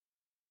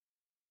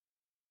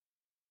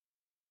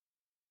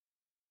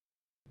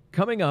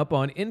Coming up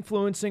on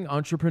Influencing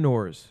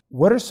Entrepreneurs.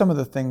 What are some of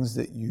the things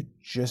that you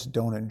just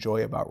don't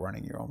enjoy about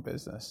running your own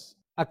business?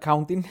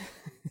 Accounting,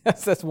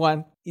 that's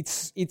one.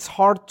 It's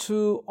hard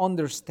to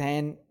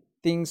understand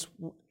things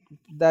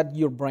that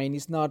your brain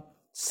is not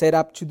set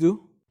up to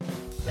do.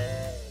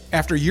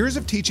 After years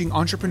of teaching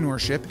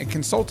entrepreneurship and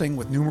consulting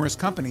with numerous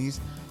companies,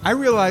 I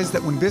realized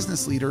that when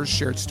business leaders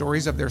shared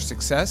stories of their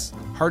success,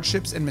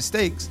 hardships, and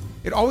mistakes,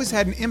 it always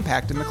had an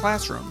impact in the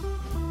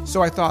classroom.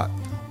 So I thought,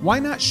 why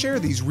not share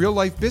these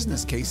real-life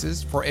business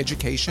cases for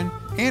education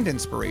and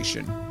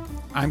inspiration?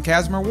 I'm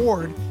Casimir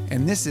Ward,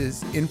 and this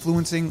is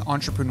Influencing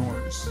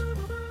Entrepreneurs.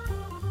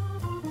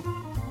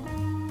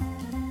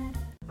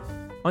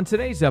 On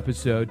today's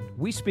episode,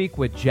 we speak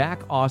with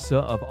Jack Assa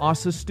of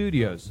Assa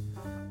Studios.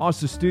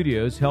 Assa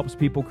Studios helps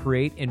people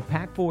create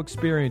impactful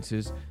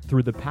experiences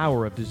through the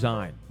power of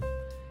design.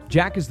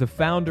 Jack is the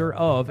founder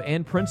of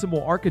and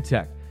principal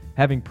architect,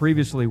 having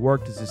previously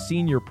worked as a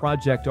senior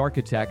project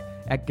architect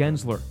at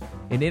Gensler,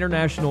 an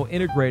international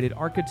integrated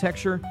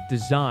architecture,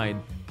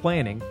 design,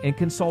 planning, and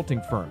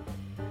consulting firm.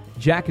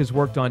 Jack has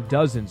worked on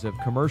dozens of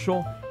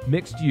commercial,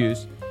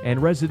 mixed-use,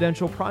 and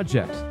residential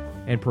projects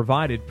and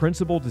provided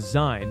principal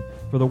design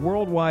for the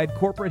worldwide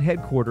corporate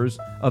headquarters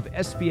of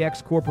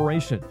SPX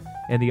Corporation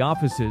and the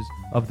offices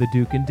of the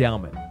Duke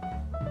Endowment.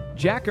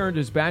 Jack earned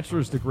his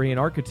bachelor's degree in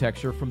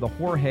architecture from the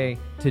Jorge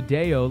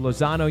Tadeo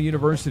Lozano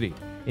University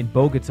in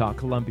Bogota,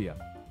 Colombia.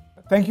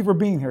 Thank you for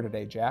being here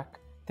today, Jack.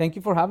 Thank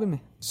you for having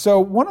me. So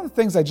one of the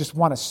things I just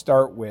want to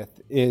start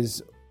with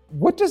is,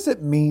 what does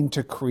it mean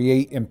to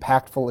create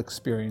impactful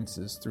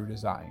experiences through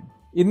design?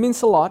 It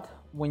means a lot.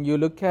 When you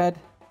look at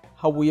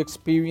how we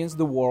experience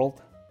the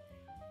world,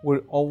 we're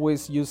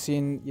always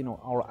using,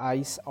 our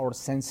eyes, our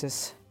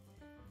senses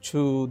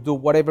to do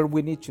whatever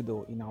we need to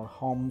do in our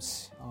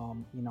homes,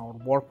 in our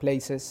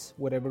workplaces,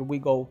 wherever we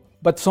go.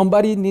 But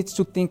somebody needs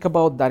to think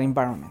about that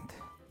environment.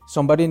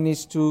 Somebody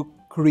needs to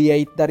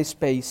create that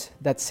space,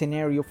 that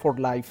scenario for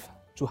life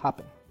to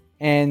happen.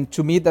 And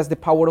to me, that's the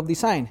power of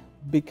design,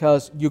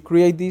 because you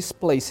create these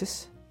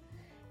places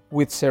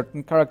with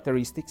certain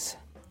characteristics.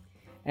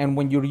 And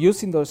when you're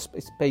using those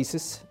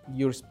spaces,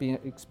 your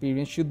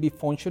experience should be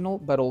functional,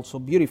 but also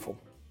beautiful.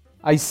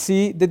 I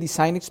see the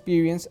design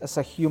experience as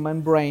a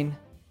human brain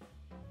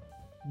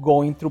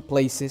going through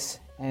places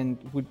and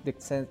with the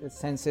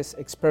senses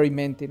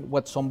experimenting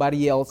what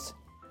somebody else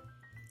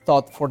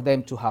thought for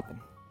them to happen.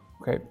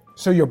 Okay,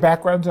 so your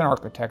background's in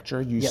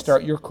architecture. You Yes.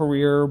 start your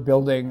career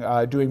building,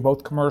 doing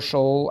both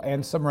commercial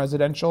and some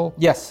residential.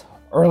 Yes.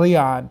 Early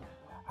on.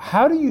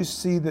 How do you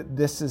see that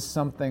this is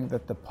something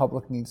that the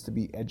public needs to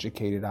be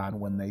educated on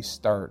when they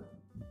start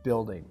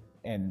building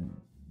and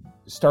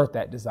start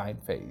that design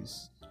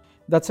phase?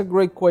 That's a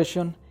great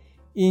question.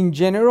 In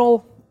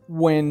general,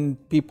 when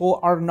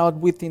people are not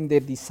within the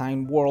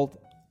design world,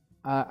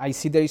 I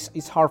see that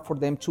it's hard for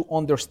them to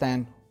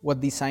understand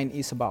what design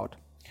is about.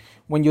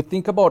 When you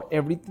think about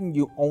everything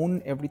you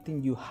own,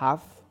 everything you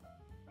have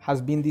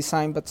has been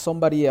designed by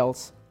somebody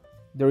else,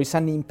 there is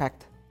an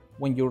impact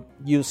when you're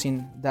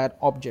using that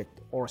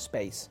object or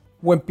space.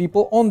 When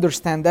people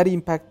understand that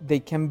impact, they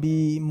can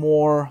be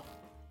more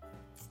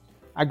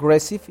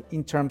aggressive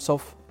in terms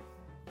of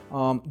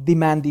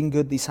demanding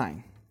good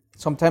design.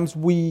 Sometimes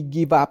we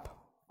give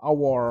up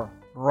our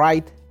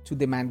right to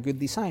demand good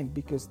design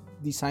because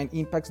design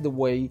impacts the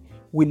way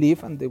we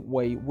live and the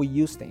way we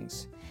use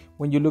things.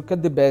 When you look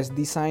at the best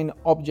design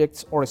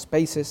objects or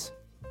spaces,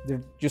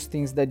 they're just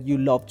things that you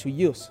love to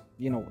use.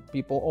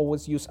 People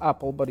always use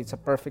Apple, but it's a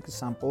perfect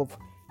example of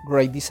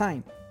great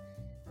design.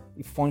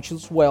 It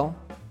functions well,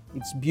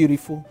 it's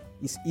beautiful,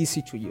 it's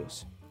easy to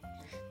use.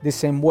 The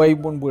same way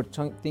when we're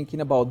thinking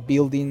about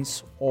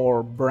buildings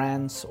or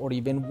brands or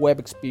even web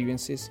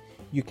experiences,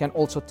 you can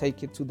also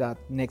take it to that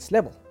next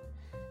level.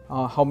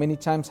 How many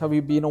times have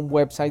you been on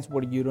websites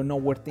where you don't know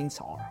where things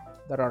are,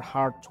 that are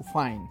hard to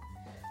find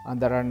and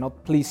that are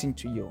not pleasing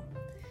to you?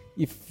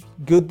 If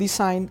good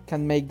design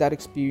can make that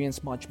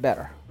experience much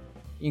better,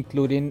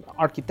 including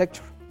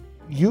architecture.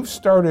 You've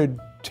started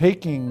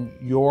taking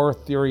your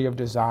theory of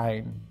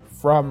design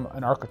from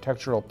an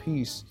architectural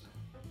piece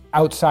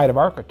outside of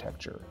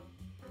architecture.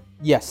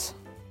 Yes.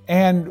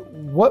 And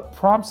what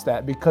prompts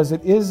that? Because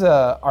it is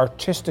an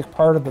artistic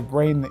part of the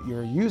brain that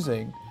you're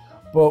using,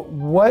 but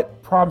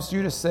what prompts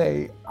you to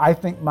say, I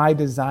think my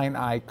design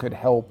eye could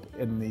help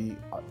in the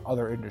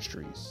other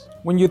industries?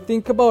 When you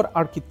think about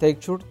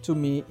architecture, to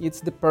me, it's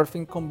the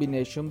perfect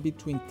combination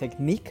between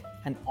technique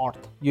and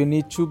art. You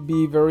need to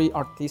be very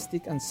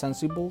artistic and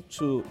sensible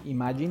to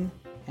imagine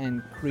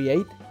and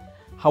create.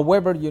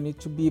 However, you need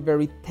to be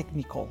very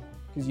technical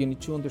because you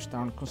need to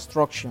understand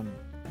construction,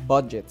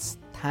 budgets,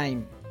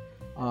 time,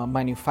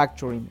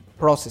 manufacturing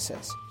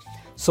processes.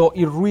 So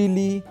it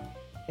really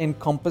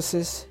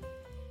encompasses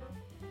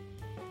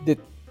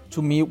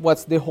to me,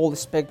 what's the whole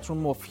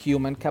spectrum of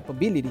human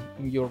capability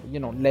in your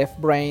left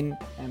brain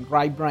and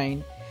right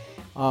brain.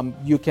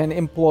 You can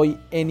employ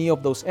any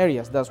of those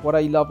areas. That's what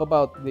I love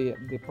about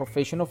the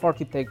profession of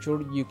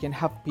architecture. You can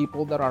have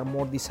people that are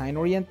more design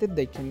oriented.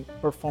 They can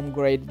perform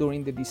great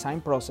during the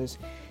design process.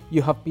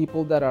 You have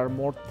people that are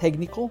more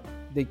technical.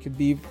 They could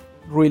be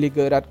really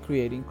good at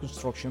creating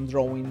construction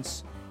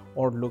drawings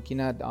or looking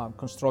at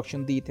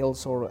construction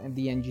details or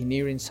the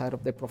engineering side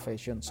of the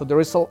profession. So there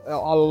is a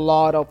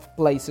lot of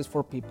places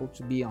for people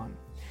to be on.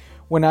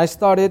 When I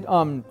started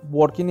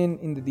working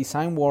in the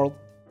design world,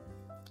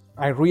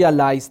 I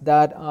realized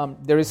that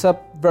there is a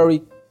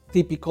very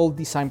typical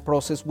design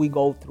process we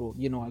go through.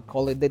 I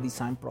call it the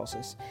design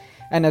process.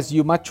 And as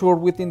you mature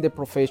within the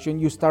profession,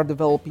 you start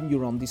developing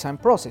your own design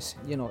process,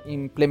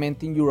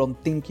 implementing your own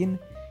thinking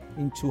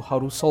into how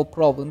to solve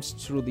problems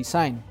through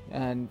design.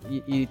 And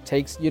it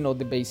takes,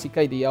 the basic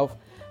idea of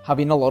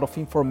having a lot of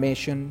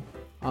information,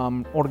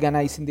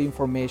 organizing the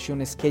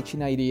information,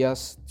 sketching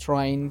ideas,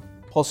 trying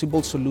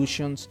possible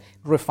solutions,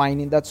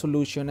 refining that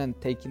solution, and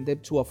taking them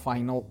to a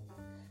final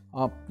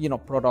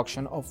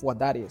production of what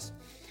that is.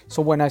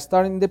 So when I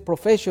started in the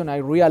profession, I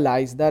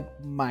realized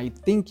that my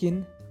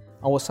thinking,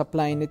 I was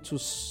applying it to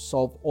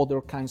solve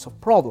other kinds of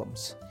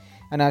problems.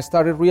 And I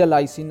started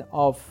realizing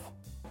of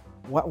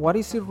what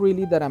is it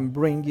really that I'm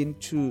bringing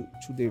to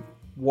the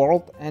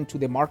world and to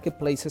the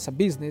marketplace as a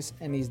business,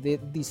 and is the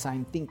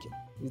design thinking,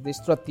 is the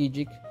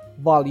strategic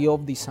value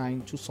of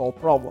design to solve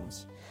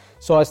problems.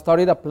 So I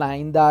started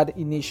applying that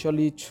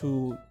initially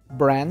to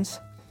brands,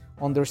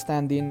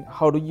 understanding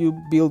how do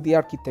you build the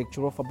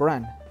architecture of a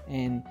brand,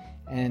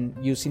 and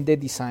using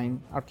the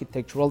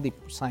architectural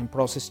design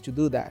process to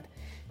do that.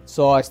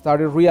 So I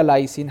started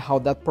realizing how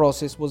that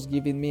process was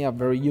giving me a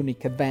very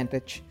unique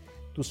advantage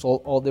to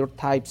solve other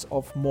types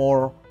of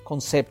more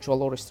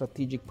conceptual or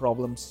strategic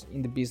problems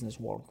in the business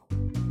world.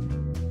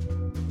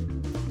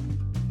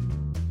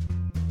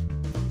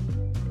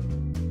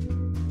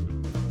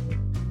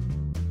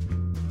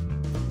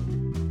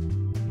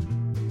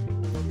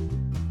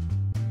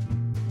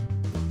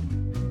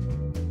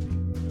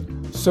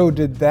 So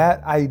did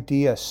that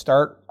idea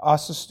start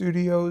Asa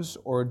Studios,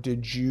 or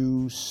did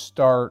you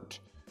start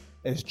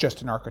as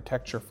just an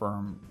architecture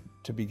firm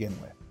to begin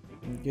with?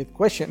 Good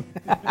question.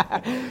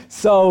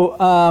 So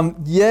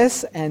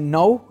yes and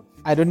no,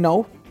 I don't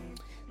know.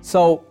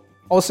 So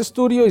Asa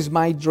Studio is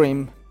my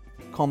dream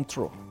come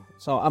true.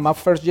 So I'm a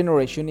first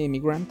generation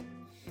immigrant,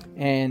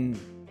 and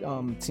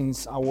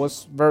since I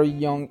was very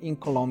young in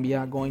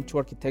Colombia going to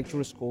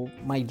architecture school,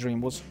 my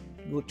dream was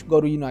to go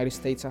to United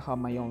States and have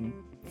my own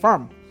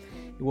firm.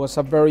 It was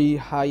a very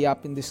high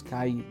up in the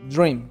sky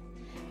dream.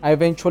 I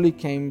eventually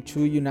came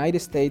to United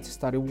States,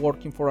 started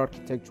working for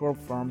architectural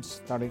firms,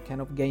 started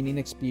kind of gaining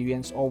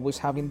experience, always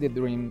having the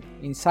dream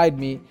inside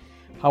me.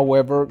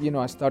 However,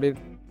 I started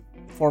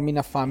forming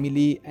a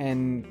family,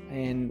 and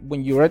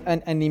when you're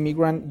an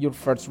immigrant, your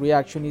first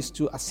reaction is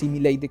to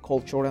assimilate the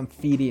culture and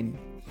fit in.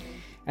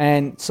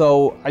 And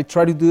so I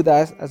tried to do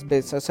that as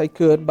best as I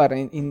could, but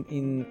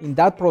in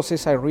that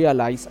process, I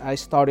realized I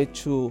started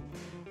to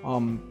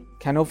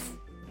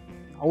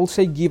I will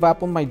say give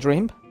up on my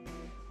dream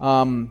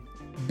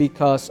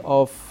because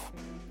of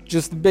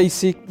just the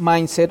basic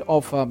mindset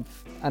of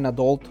an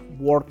adult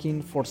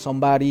working for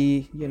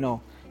somebody.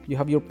 You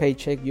have your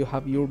paycheck, you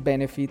have your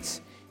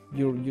benefits,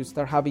 you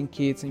start having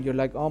kids, and you're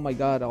like, oh my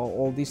God,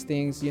 all these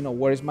things,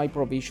 where is my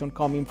provision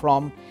coming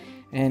from?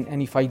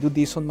 And if I do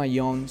this on my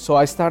own. So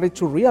I started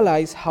to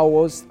realize how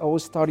I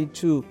was starting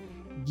to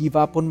give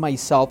up on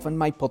myself and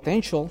my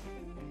potential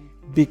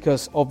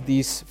because of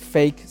this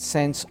fake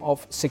sense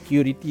of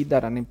security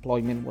that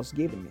unemployment was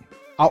giving me.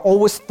 I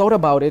always thought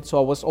about it, so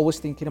I was always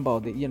thinking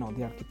about the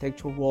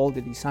architectural world,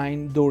 the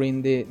design.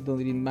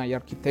 During my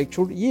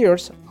architecture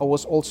years, I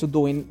was also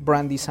doing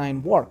brand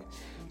design work.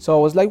 So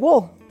I was like,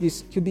 well,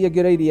 this could be a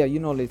good idea.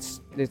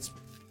 Let's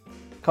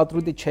cut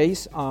through the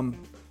chase,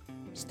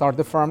 start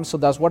the firm. So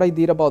that's what I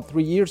did about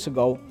 3 years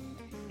ago,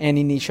 and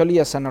initially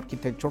as an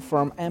architecture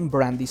firm and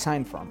brand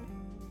design firm.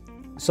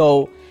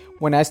 So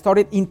when I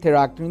started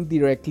interacting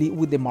directly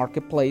with the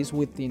marketplace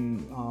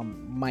within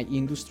my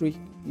industry,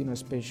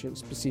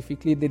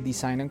 specifically the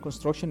design and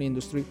construction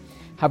industry,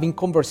 having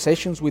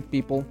conversations with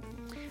people,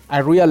 I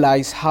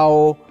realized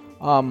how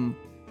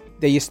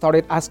they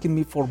started asking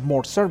me for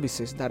more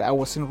services that I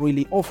wasn't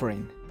really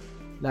offering,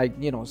 like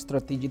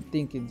strategic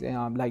thinking,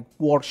 like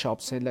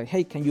workshops, and like,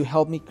 hey, can you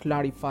help me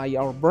clarify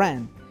our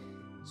brand?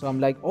 So I'm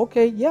like,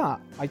 okay, yeah,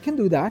 I can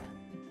do that.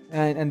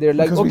 And they're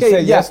like, because okay, we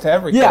say yes to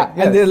everything. Yeah,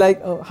 yes. And they're like,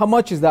 how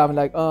much is that? I'm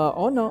like,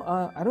 oh no,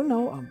 I don't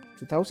know,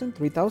 2,000,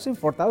 3,000,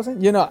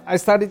 4,000. I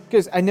started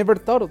because I never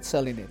thought of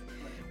selling it.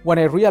 When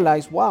I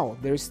realized, wow,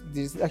 there's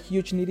a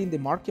huge need in the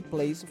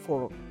marketplace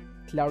for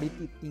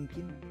clarity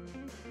thinking,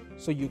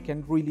 so you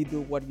can really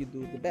do what you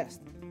do the best.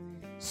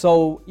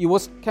 So it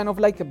was kind of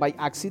like by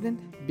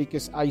accident,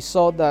 because I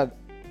saw that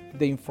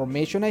the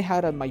information I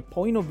had and my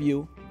point of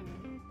view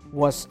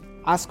was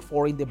asked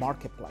for in the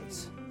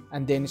marketplace.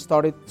 And then it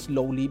started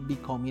slowly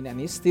becoming, and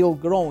it's still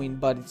growing,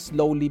 but it's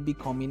slowly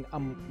becoming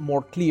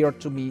more clear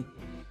to me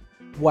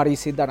what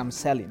is it that I'm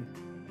selling.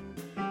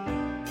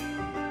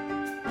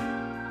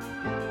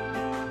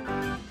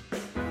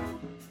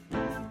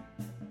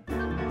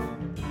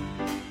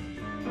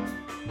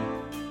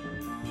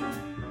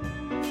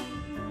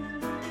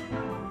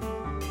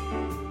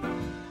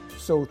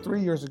 So 3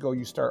 years ago,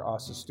 you start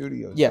Asa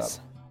Studios. Yes.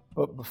 Up.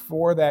 But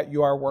before that,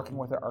 you are working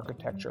with an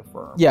architecture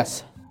firm.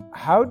 Yes.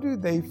 How do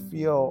they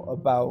feel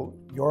about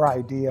your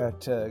idea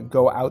to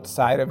go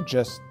outside of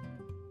just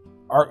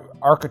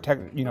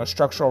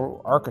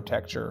structural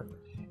architecture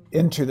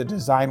into the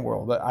design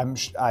world?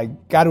 I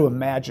got to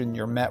imagine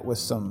you're met with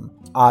some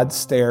odd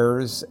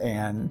stares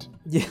and.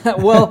 Yeah.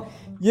 Well,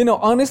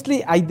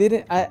 honestly,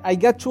 I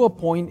got to a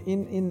point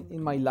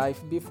in my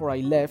life before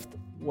I left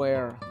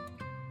where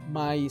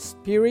my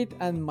spirit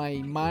and my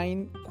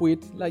mind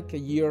quit like a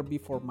year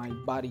before my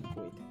body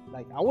quit.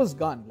 Like I was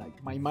gone.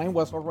 Like my mind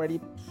was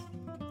already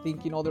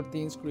thinking other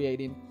things,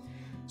 creating.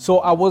 So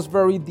I was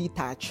very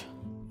detached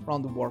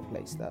from the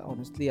workplace.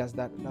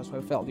 That's how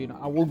I felt.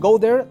 I will go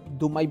there,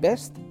 do my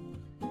best,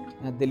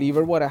 and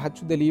deliver what I had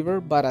to deliver.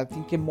 But I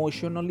think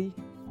emotionally,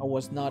 I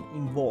was not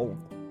involved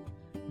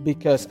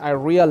because I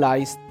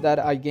realized that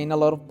I gained a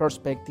lot of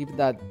perspective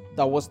that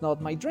was not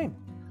my dream.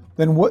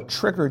 Then what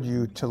triggered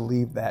you to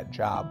leave that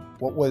job?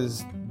 What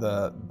was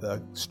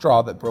the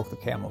straw that broke the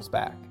camel's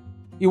back?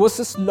 It was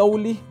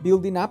slowly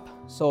building up.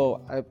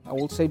 So I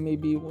will say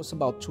maybe it was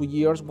about 2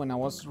 years when I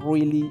was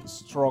really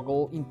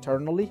struggle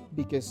internally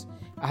because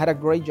I had a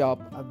great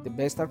job at the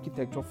best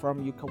architectural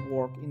firm you can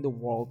work in the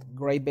world.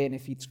 Great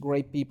benefits,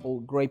 great people,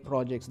 great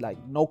projects, like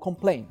no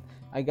complaint.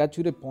 I got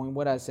to the point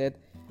where I said,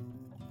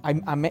 I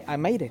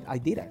made it. I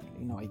did it.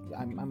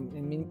 I'm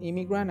an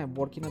immigrant. I'm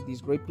working at this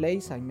great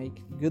place. I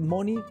make good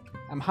money.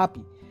 I'm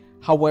happy.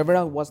 However,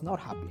 I was not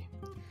happy.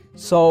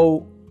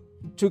 So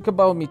it took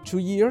about me 2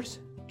 years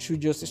to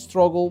just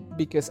struggle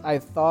because I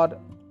thought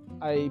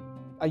I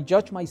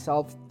judged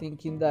myself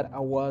thinking that I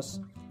was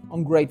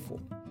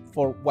ungrateful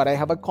for what I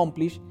have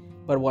accomplished,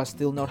 but was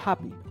still not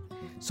happy.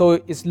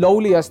 So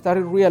slowly I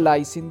started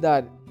realizing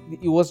that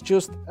it was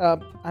just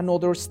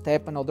another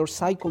step, another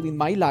cycle in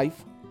my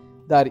life,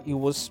 that it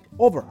was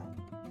over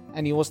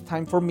and it was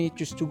time for me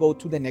just to go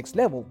to the next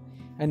level.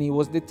 And it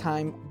was the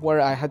time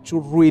where I had to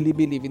really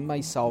believe in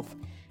myself,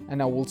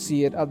 and I will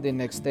see it at the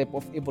next step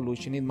of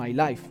evolution in my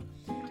life.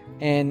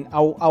 And I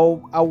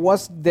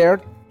was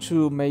there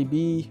to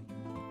maybe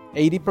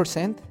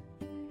 80%,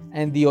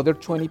 and the other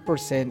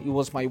 20%, it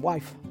was my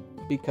wife,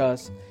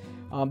 because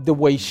the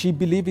way she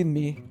believed in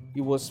me,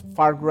 it was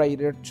far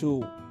greater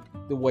to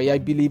the way I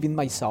believe in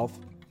myself.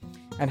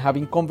 And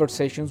having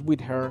conversations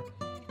with her,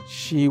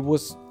 she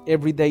was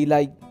every day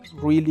like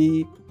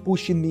really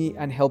pushing me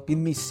and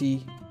helping me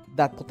see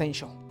that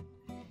potential.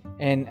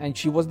 And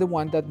she was the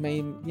one that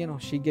made,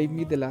 she gave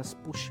me the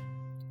last push.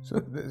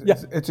 So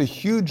it's a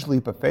huge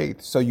leap of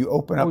faith. So you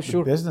open up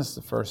the business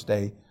the first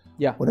day.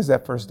 Yeah. What does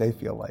that first day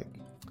feel like?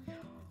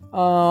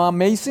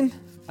 Amazing.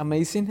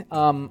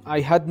 I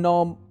had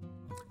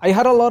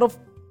a lot of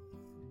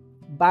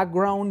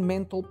background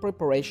mental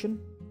preparation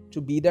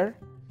to be there.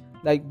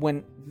 Like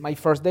when my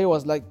first day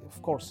was like,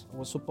 of course, I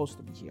was supposed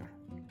to be here.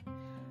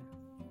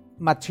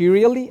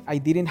 Materially, I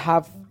didn't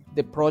have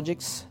the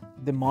projects,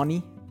 the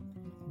money,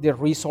 the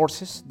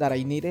resources that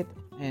I needed.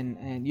 And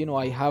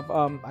I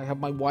have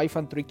my wife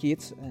and 3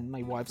 kids, and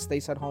my wife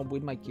stays at home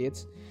with my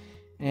kids.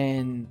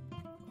 And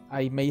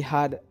I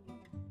had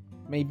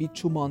maybe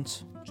 2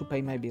 months to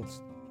pay my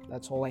bills.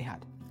 That's all I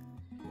had.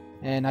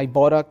 And I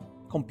bought a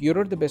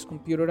computer, the best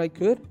computer I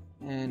could,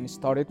 and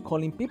started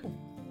calling people.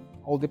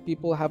 All the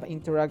people I have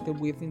interacted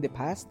with in the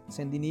past,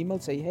 sending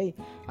emails, say, hey,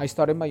 I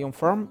started my own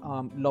firm,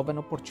 love an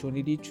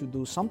opportunity to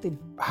do something.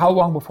 How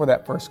long before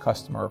that first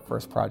customer or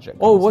first project?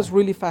 Oh, it was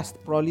really fast,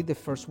 probably the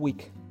first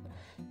week.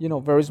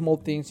 Very small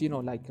things,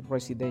 like a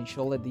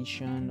residential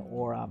addition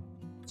or a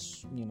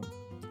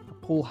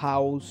pool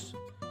house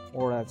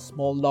or a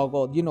small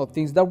logo,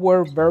 things that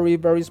were very,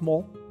 very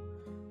small.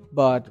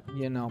 But,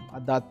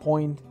 at that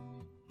point,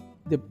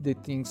 the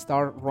things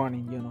start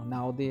running,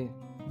 now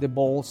the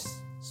ball's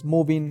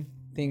moving,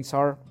 things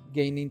are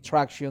gaining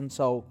traction.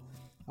 So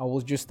I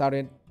was just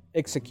started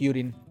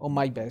executing on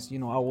my best. I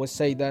always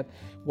say that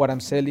what I'm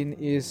selling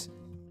is,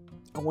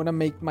 I want to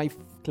make my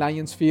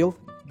clients feel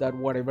that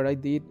whatever I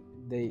did,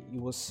 it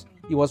was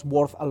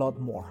worth a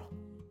lot more.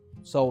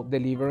 So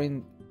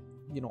delivering,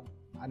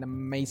 an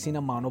amazing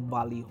amount of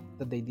value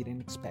that they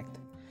didn't expect.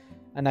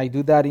 And I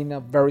do that in a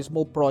very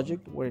small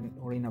project or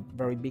in a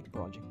very big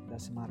project.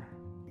 Doesn't matter.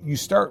 You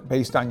start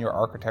based on your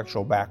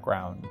architectural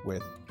background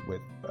with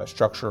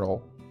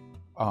structural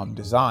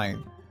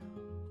design.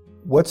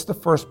 What's the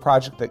first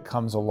project that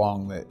comes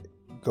along that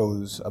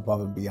goes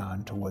above and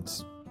beyond to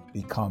what's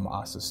become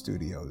Asa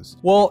Studios?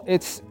 Well,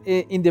 it's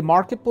in the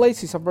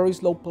marketplace. It's a very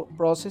slow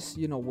process.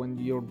 When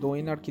you're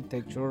doing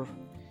architecture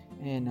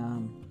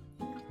and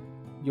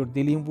you're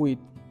dealing with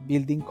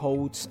building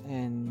codes,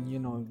 and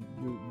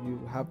you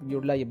have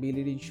your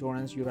liability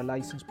insurance, you're a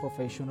licensed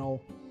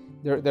professional.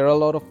 There are a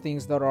lot of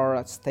things that are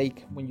at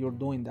stake when you're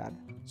doing that.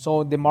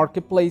 So the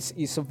marketplace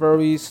is a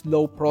very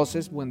slow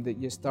process when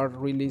you start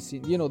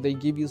releasing. They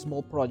give you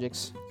small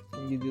projects.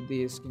 Can you do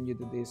this? Can you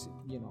do this?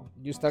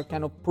 You start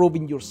kind of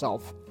proving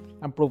yourself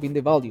and proving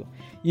the value.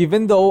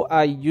 Even though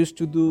I used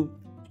to do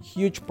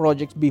huge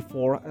projects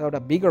before at a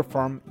bigger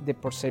firm, the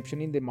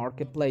perception in the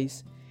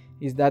marketplace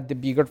is that the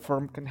bigger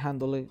firm can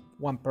handle it,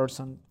 one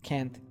person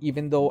can't,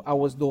 even though I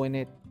was doing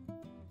it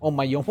on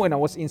my own when I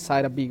was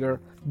inside a bigger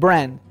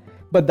brand.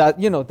 But that,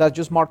 that's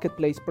just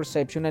marketplace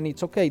perception, and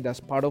it's okay. That's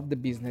part of the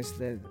business.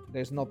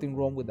 There's nothing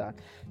wrong with that.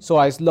 So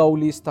I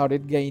slowly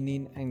started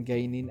gaining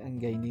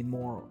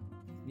more,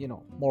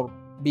 more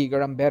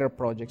bigger and better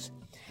projects.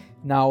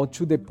 Now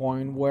to the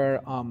point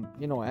where,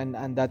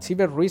 and that's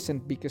even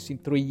recent, because in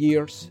 3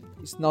 years,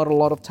 it's not a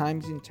lot of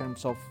times in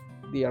terms of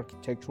the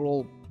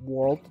architectural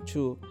world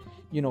to,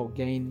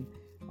 gain,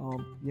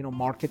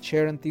 market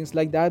share and things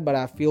like that. But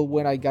I feel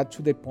when I got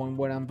to the point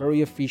where I'm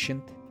very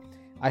efficient,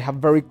 I have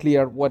very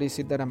clear what is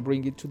it that I'm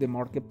bringing to the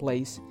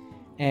marketplace,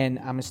 and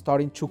I'm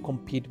starting to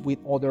compete with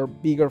other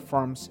bigger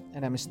firms,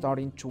 and I'm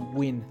starting to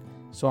win.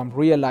 So I'm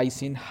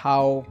realizing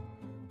how,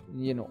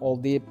 all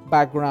the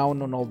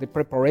background and all the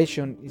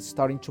preparation is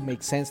starting to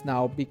make sense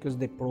now, because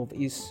the proof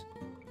is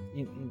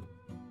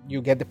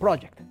you get the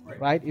project,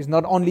 right? It's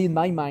not only in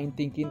my mind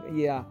thinking,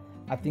 yeah,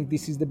 I think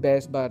this is the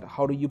best, but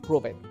how do you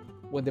prove it?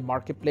 When the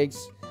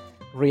marketplace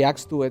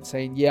reacts to it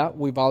saying, yeah,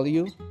 we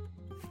value,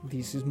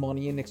 this is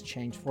money in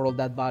exchange for all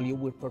that value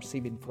we're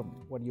perceiving from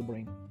what you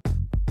bring.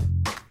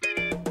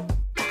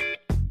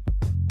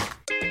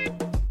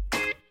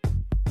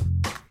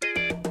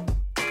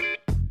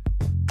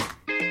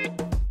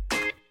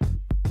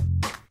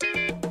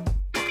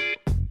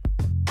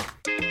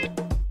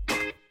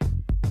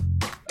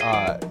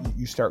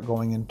 You start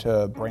going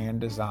into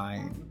brand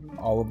design,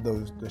 all of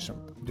those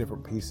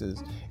different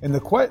pieces. And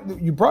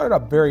you brought it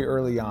up very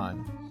early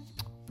on,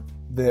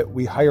 that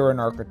we hire an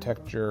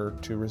architecture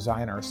to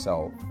resign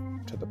ourselves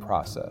to the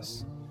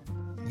process.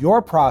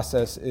 Your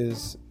process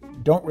is,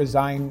 don't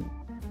resign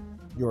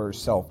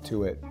yourself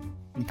to it,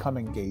 become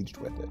engaged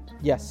with it.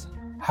 Yes.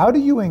 How do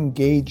you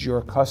engage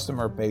your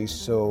customer base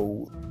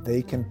so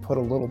they can put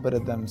a little bit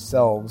of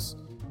themselves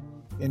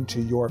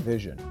into your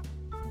vision?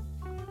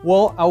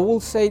 Well, I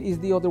will say it is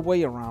the other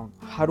way around.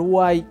 How do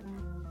I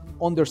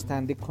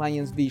understand the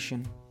client's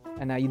vision,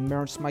 and I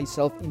immerse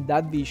myself in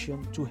that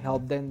vision to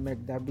help them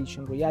make that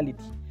vision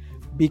reality?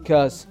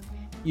 Because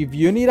if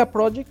you need a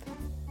project,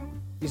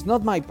 it's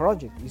not my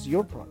project, it's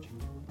your project.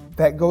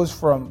 That goes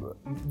from,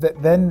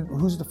 then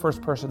who's the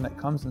first person that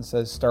comes and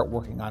says, start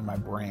working on my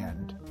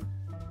brand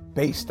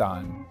based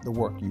on the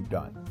work you've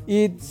done?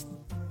 It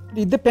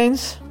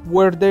depends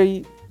where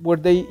they,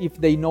 if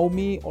they know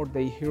me, or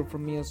they hear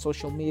from me on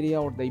social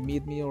media, or they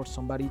meet me, or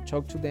somebody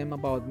talk to them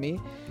about me.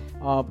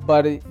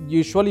 But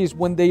usually it's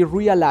when they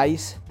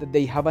realize that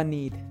they have a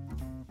need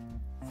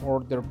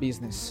for their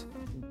business,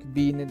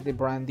 being in the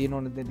branding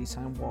or the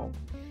design world,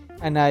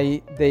 and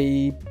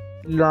they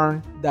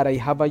learn that I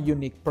have a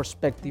unique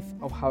perspective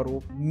of how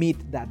to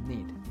meet that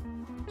need.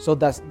 So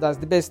that's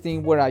the best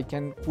thing, where I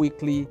can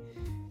quickly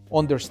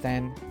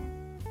understand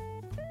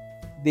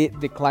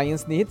the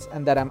client's needs,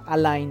 and that I'm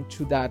aligned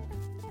to that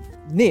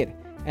need.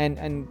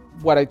 And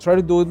what I try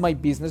to do with my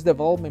business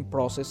development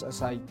process,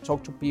 as I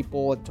talk to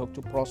people and talk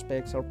to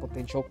prospects or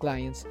potential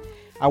clients,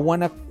 I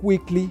want to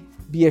quickly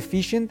be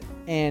efficient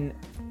and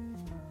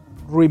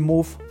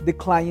remove the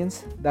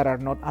clients that are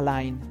not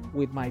aligned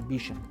with my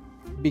vision,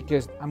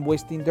 because I'm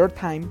wasting their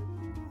time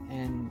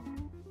and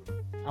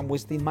I'm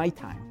wasting my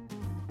time,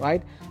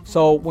 right?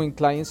 So when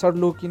clients are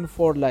looking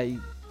for like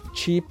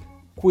cheap,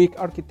 quick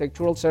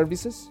architectural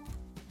services,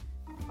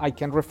 I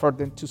can refer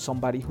them to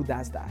somebody who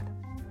does that.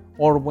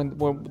 Or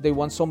when they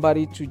want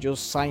somebody to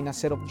just sign a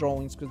set of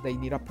drawings because they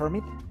need a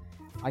permit,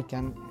 I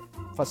can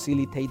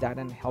facilitate that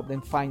and help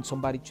them find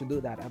somebody to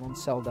do that. I don't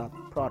sell that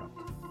product.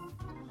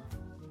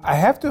 I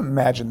have to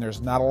imagine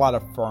there's not a lot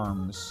of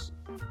firms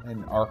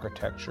in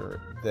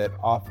architecture that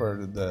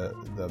offer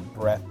the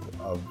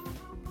breadth of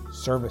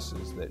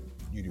services that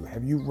you do.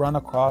 Have you run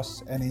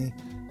across any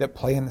that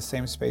play in the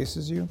same space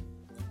as you?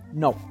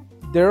 No.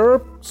 There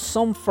are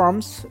some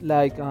firms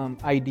like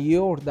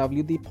IDEO or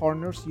WD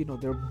Partners,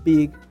 they're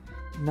big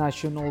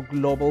national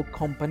global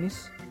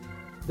companies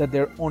that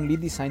they're only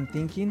design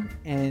thinking,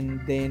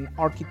 and then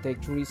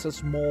architecture is a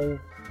small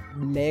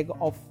leg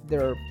of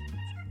their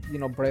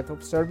breadth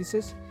of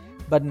services,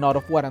 but not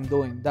of what I'm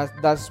doing.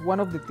 That's one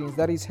of the things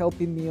that is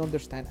helping me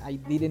understand. I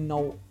didn't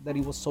know that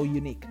it was so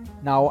unique.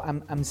 Now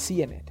I'm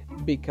seeing it,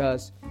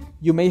 because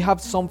you may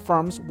have some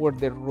firms where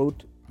the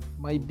root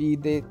might be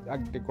the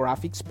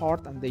graphics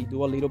part, and they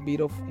do a little bit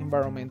of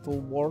environmental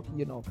work,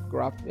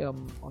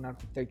 on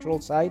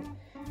architectural side,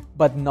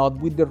 but not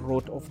with the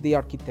root of the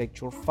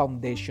architecture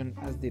foundation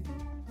as the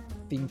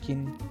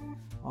thinking,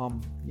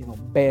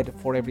 bed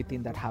for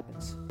everything that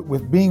happens.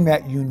 With being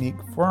that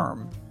unique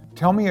firm,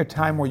 tell me a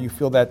time where you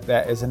feel that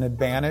is an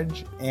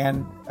advantage,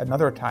 and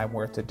another time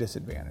where it's a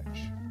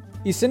disadvantage.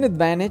 It's an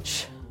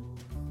advantage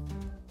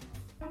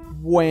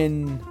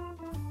when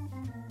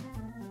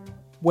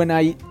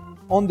I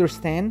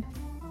understand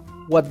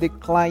what the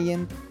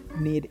client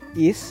need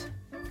is,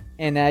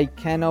 and I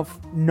kind of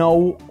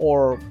know,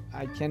 or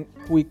I can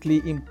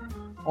quickly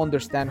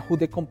understand who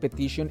the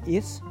competition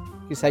is,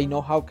 because I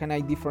know how can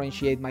I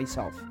differentiate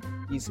myself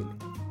easily.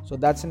 So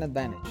that's an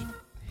advantage.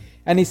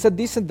 And it's a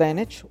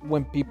disadvantage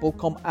when people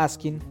come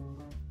asking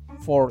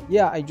for,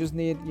 I just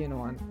need,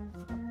 a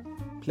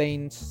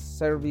plain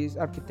service,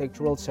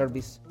 architectural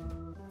service.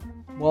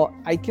 Well,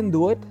 I can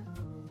do it,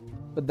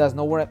 but that's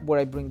not where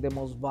I bring the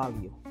most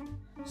value.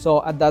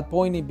 So at that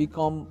point, it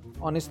become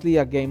honestly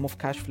a game of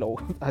cash flow.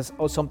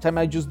 Sometimes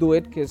I just do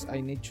it because I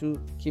need to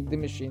keep the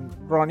machine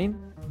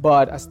running.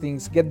 But as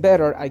things get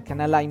better, I can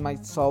align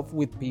myself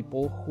with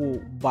people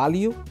who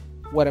value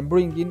what I'm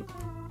bringing,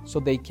 so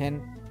they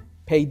can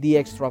pay the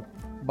extra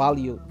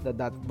value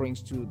that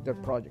brings to their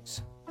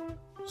projects.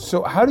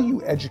 So how do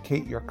you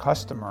educate your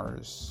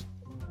customers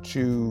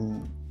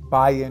to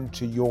buy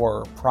into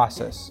your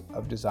process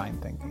of design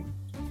thinking?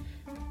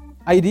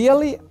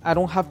 Ideally, I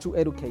don't have to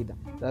educate them.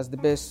 That's the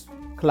best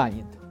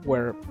client,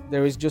 where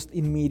there is just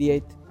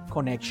immediate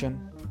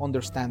connection,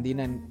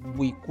 understanding, and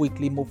we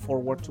quickly move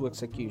forward to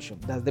execution.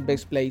 That's the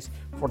best place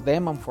for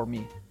them and for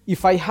me.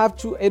 If I have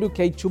to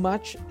educate too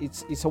much,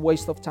 it's a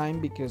waste of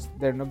time, because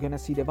they're not gonna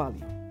see the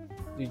value.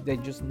 They're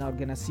just not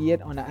gonna see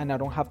it, and I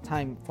don't have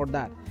time for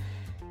that.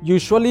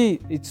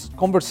 Usually it's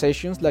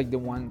conversations like the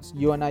ones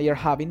you and I are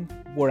having,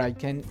 where I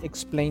can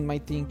explain my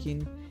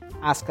thinking,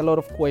 ask a lot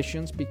of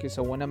questions, because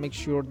I want to make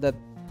sure that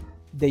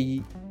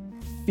they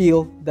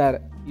feel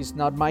that it's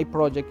not my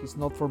project, it's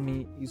not for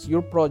me, it's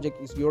your project,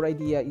 it's your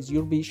idea, it's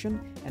your vision,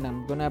 and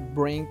I'm gonna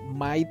bring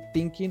my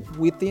thinking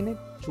within it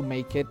to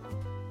make it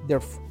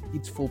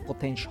its full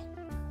potential.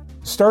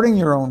 Starting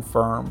your own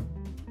firm,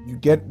 you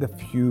get the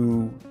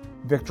few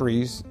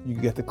victories, you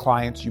get the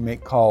clients, you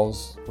make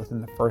calls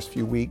within the first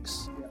few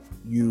weeks,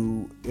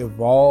 you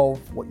evolve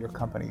what your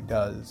company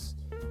does.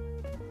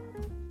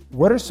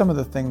 What are some of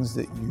the things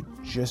that you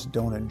just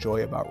don't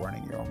enjoy about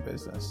running your own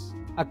business?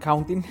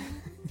 Accounting,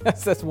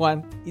 that's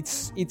one.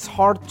 It's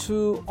hard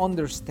to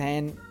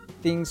understand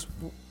things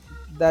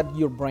that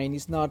your brain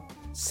is not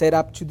set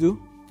up to do.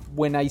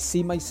 When I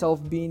see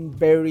myself being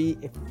very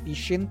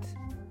efficient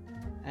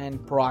and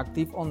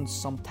proactive on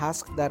some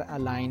tasks that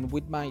align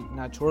with my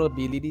natural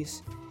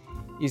abilities,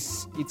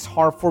 it's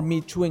hard for me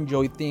to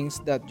enjoy things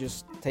that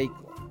just take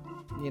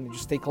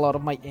a lot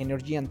of my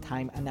energy and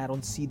time, and I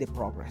don't see the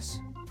progress.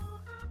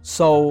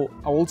 So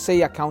I would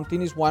say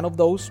accounting is one of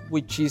those,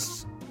 which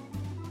it's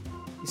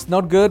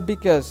not good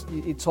because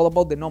it's all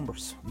about the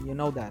numbers,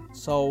 that.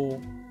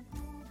 So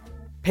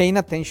paying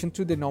attention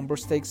to the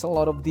numbers takes a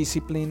lot of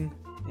discipline,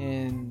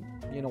 and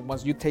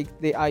once you take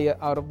the eye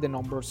out of the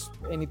numbers,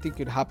 anything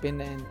could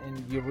happen,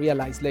 and you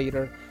realize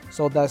later.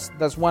 So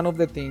that's one of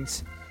the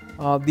things.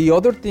 The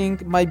other thing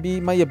might be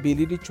my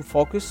ability to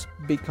focus,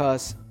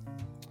 because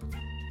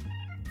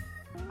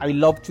I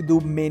love to do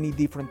many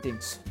different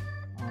things.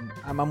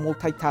 I'm a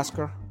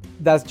multitasker.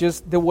 That's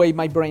just the way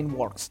my brain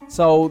works.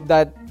 So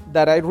that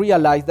I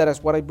realize that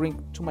is what I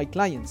bring to my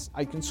clients.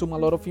 I consume a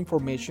lot of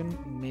information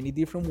in many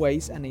different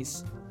ways, and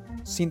it's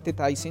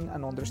synthesizing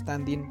and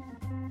understanding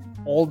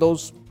all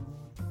those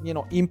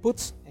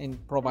inputs and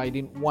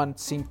providing one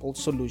simple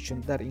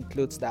solution that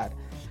includes that.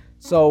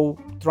 So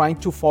trying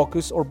to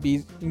focus or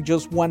be in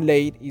just one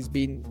lane is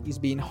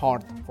being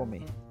hard for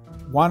me.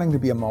 Wanting to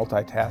be a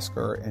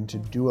multitasker and to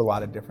do a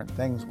lot of different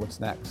things, what's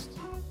next?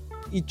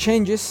 It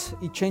changes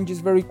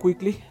very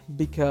quickly,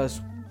 because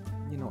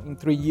in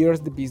 3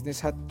 years the business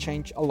had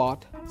changed a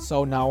lot.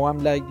 So now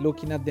I'm like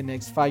looking at the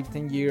next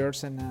 5-10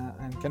 years and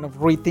kind of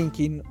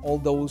rethinking all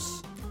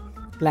those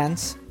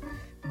plans.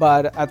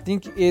 But I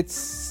think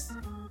it's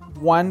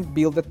one,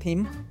 build a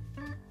team.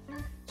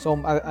 So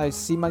I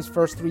see my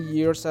first 3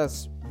 years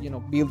as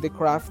build the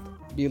craft,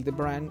 build the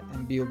brand,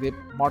 and build the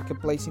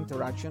marketplace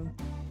interaction.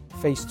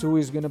 Phase 2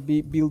 is going to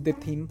be build the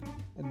team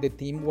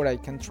where I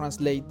can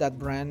translate that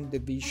brand, the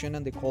vision,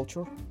 and the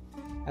culture.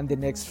 And the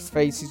next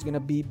phase is going to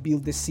be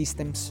build the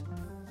systems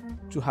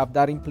to have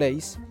that in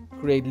place,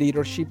 create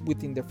leadership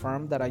within the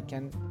firm that I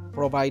can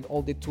provide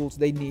all the tools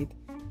they need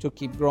to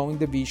keep growing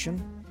the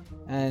vision.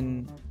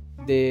 And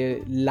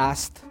the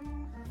last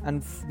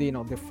and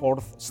the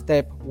fourth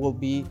step will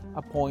be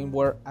a point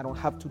where I don't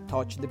have to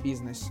touch the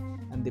business,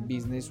 and the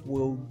business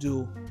will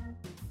do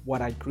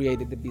what I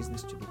created the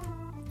business to do.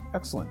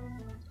 Excellent.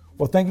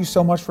 Well, thank you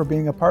so much for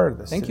being a part of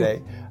this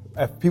today.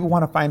 If people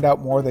want to find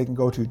out more, they can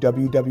go to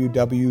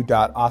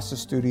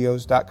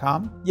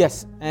www.asastudios.com.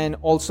 Yes, and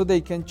also they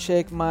can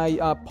check my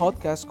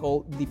podcast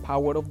called The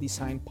Power of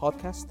Design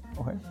Podcast.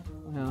 Okay.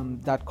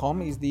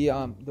 .com is the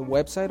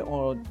website,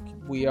 or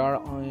we are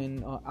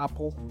on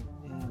Apple,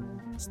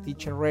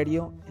 Stitcher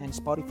Radio, and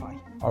Spotify.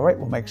 All right,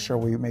 we'll make sure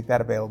we make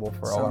that available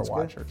for all our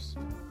watchers.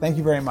 Thank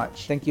you very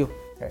much. Thank you.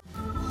 Okay.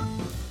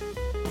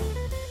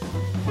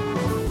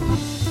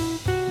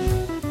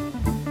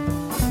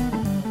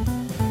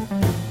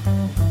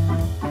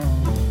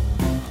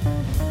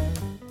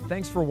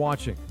 Thanks for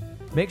watching.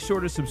 Make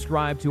sure to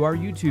subscribe to our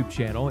YouTube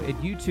channel at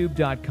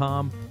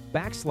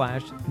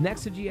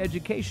youtube.com/Nexigi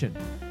Education,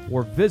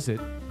 or visit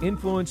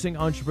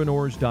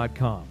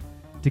influencingentrepreneurs.com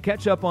to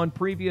catch up on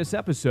previous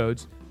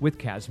episodes with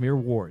Casimir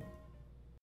Ward.